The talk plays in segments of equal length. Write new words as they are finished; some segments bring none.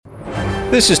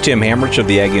This is Tim Hamrich of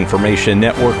the Ag Information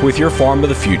Network with your Farm of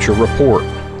the Future report.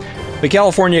 The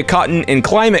California Cotton and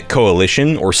Climate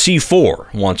Coalition, or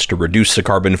C4, wants to reduce the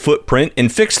carbon footprint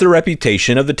and fix the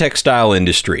reputation of the textile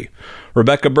industry.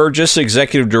 Rebecca Burgess,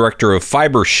 Executive Director of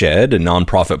FiberShed, a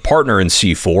nonprofit partner in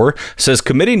C4, says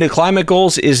committing to climate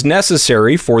goals is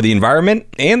necessary for the environment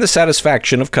and the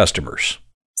satisfaction of customers.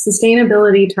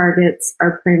 Sustainability targets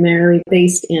are primarily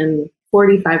based in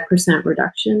 45%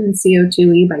 reduction in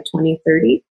CO2e by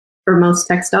 2030 for most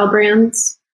textile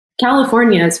brands.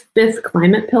 California's fifth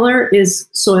climate pillar is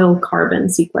soil carbon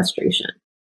sequestration.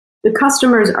 The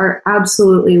customers are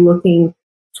absolutely looking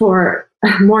for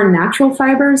more natural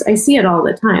fibers. I see it all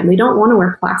the time. They don't want to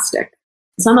wear plastic.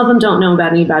 Some of them don't know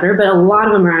about any better, but a lot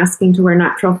of them are asking to wear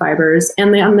natural fibers,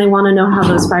 and they want to know how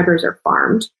those fibers are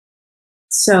farmed.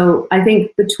 So I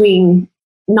think between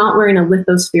not wearing a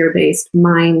lithosphere-based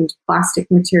mined plastic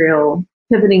material,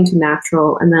 pivoting to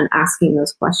natural, and then asking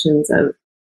those questions of,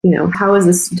 how is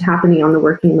this happening on the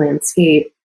working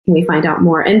landscape? Can we find out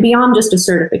more? And beyond just a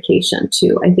certification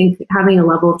too. I think having a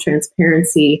level of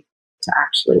transparency to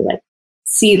actually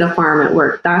see the farm at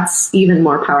work, that's even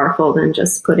more powerful than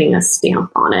just putting a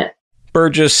stamp on it.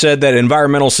 Burgess said that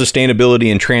environmental sustainability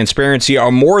and transparency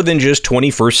are more than just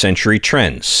 21st century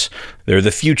trends. They're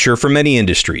the future for many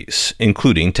industries,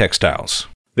 including textiles.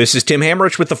 This is Tim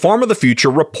Hamrich with the Farm of the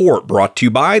Future report, brought to you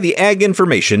by the Ag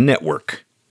Information Network.